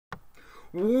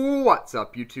What's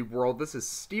up, YouTube world? This is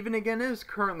Steven again. It is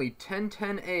currently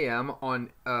 10:10 a.m.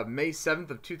 on May 7th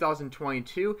of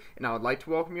 2022, and I would like to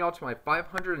welcome you all to my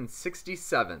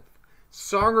 567th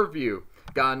song review.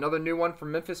 Got another new one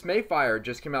from Memphis May Fire.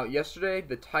 Just came out yesterday.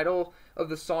 The title of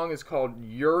the song is called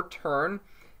Your Turn.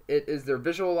 It is their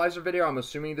visualizer video. I'm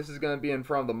assuming this is going to be in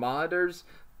front of the monitors.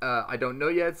 I don't know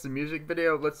yet. It's the music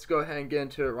video. Let's go ahead and get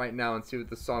into it right now and see what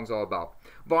the song's all about.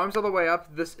 Volume's all the way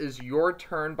up. This is Your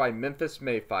Turn by Memphis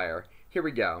May Fire. Here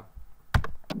we go.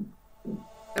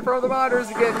 In front of the monitors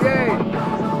again. Yay!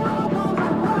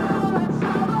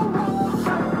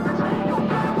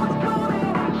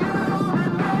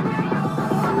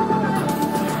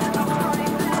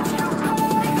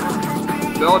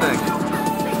 Building.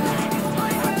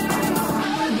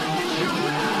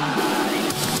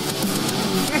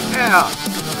 Yeah!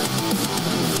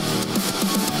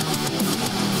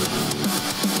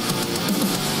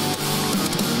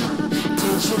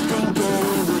 Did you think that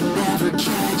it would never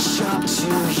catch up to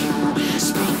you?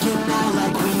 Speaking out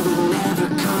like we would never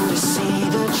come to see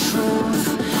the truth.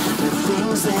 The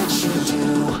things that you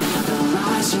do, the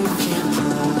lies you can't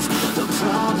prove. The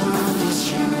problem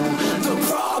is you. The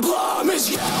problem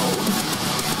is you.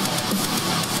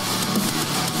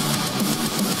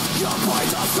 You're quite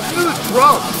the thing.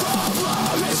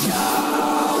 Problem is you.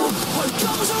 What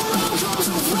goes around comes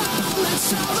around. That's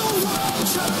how the world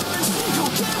turns. You'll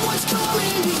get what's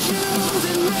coming to you,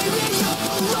 then maybe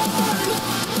you'll learn.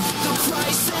 The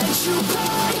price that you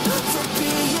pay for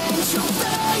being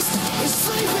two-faced is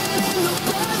sleeping in the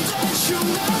bed that you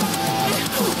made.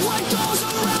 What goes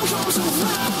around comes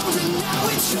around, and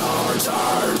now it's your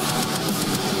turn.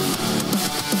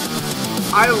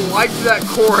 I liked that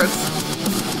chorus.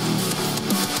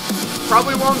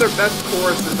 Probably one of their best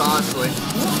choruses, honestly.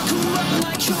 Walk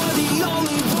around like you're the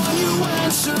only one you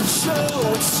answer to.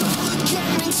 It's all a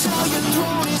game until your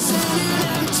throne is in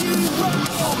an empty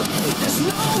room. There's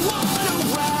no one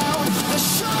around. The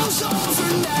show's over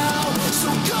now,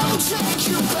 so go take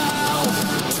your bow.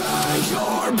 Take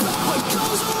your bow. What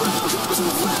goes around comes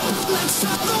around. That's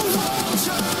how the world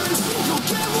turns. You'll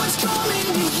get what's coming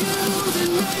to you,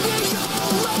 then maybe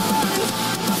you'll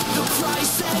learn. The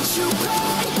price that you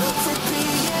pay for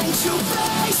being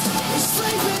two-faced is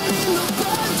sleeping in the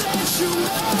bed that you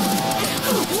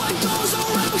made. What goes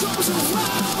around comes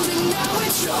around, and now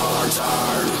it's your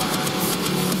turn.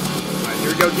 Alright,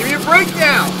 here we go. Give me a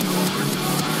breakdown!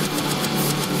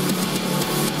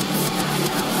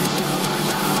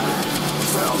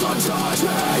 Feel the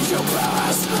judgment you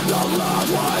pass. The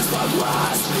loved ones but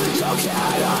last. You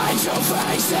can't hide your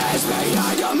faces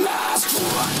behind a mask.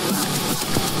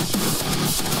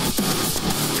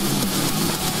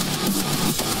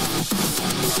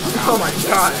 Oh my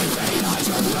god.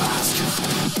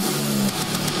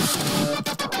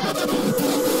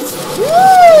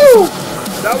 Woo!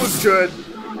 That was good.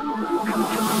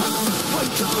 What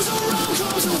goes around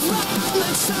comes around.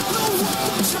 That's how the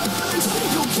world turns.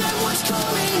 You'll get what's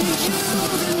coming to you,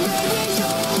 then maybe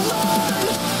you'll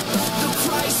learn. The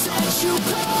price that you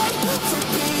pay for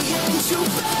being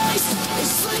two-faced is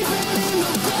sleeping in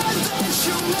the bed that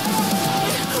you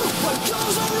made. What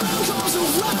goes around comes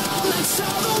around. That's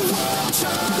how the world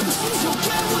turns. You'll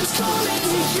get what's coming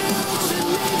to you, then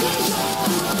maybe you'll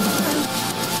learn.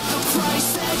 The price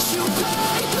that you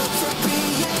pay for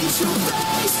being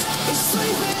two-faced is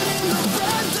sleeping in the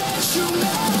bed that you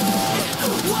made.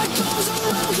 What goes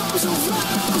around comes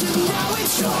around, and now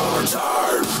it's your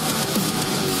turn.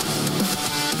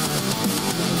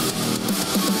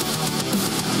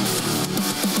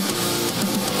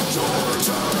 Your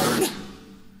turn.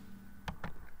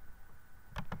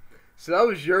 So that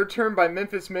was Your Turn by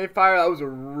Memphis May Fire. That was a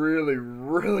really,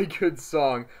 really good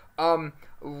song.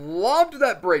 Loved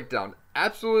that breakdown.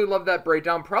 Absolutely loved that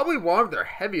breakdown. Probably one of their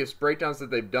heaviest breakdowns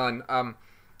that they've done.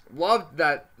 Loved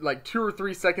that, like, 2 or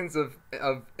 3 seconds of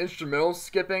instrumental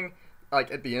skipping,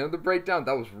 like, at the end of the breakdown.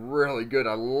 That was really good.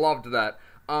 I loved that.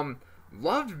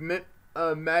 Loved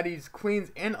Matty's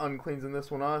cleans and uncleans in this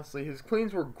one, honestly. His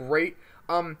cleans were great.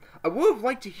 I would have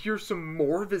liked to hear some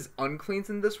more of his uncleans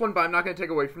in this one, but I'm not going to take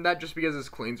away from that just because his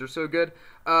cleans are so good.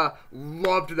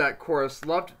 Loved that chorus.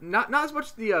 Loved, not as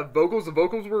much the vocals. The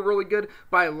vocals were really good,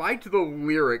 but I liked the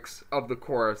lyrics of the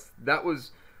chorus. That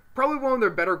was probably one of their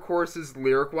better choruses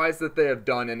lyric-wise that they have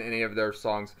done in any of their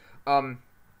songs. And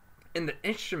the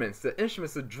instruments,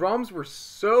 the drums were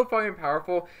so fucking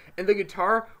powerful, and the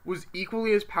guitar was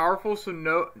equally as powerful, so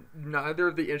neither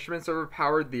of the instruments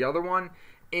overpowered the other one.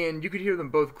 and you could hear them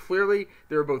both clearly.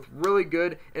 They were both really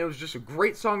good, and it was just a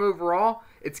great song overall.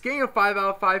 It's getting a 5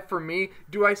 out of 5 for me.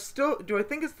 Do I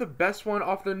think it's the best one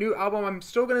off their new album? I'm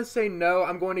still gonna say no.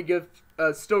 I'm going to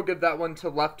still give that one to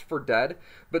Left for Dead,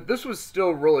 but this was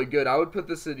still really good. I would put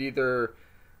this at either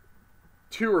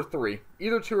 2 or 3,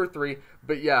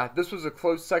 but yeah, this was a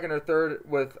close second or third,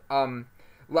 with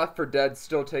Left for Dead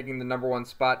still taking the #1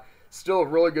 spot. Still a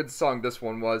really good song, this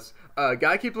one was.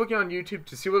 Gotta keep looking on YouTube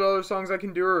to see what other songs I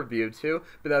can do a review to,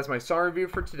 but that's my song review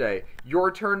for today. Your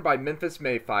Turn by Memphis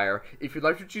May Fire. If you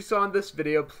liked what you saw in this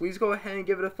video, please go ahead and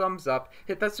give it a thumbs up,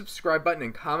 hit that subscribe button,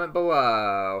 and comment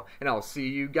below. And I'll see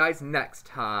you guys next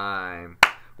time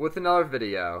with another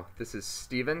video. This is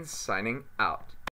Steven signing out.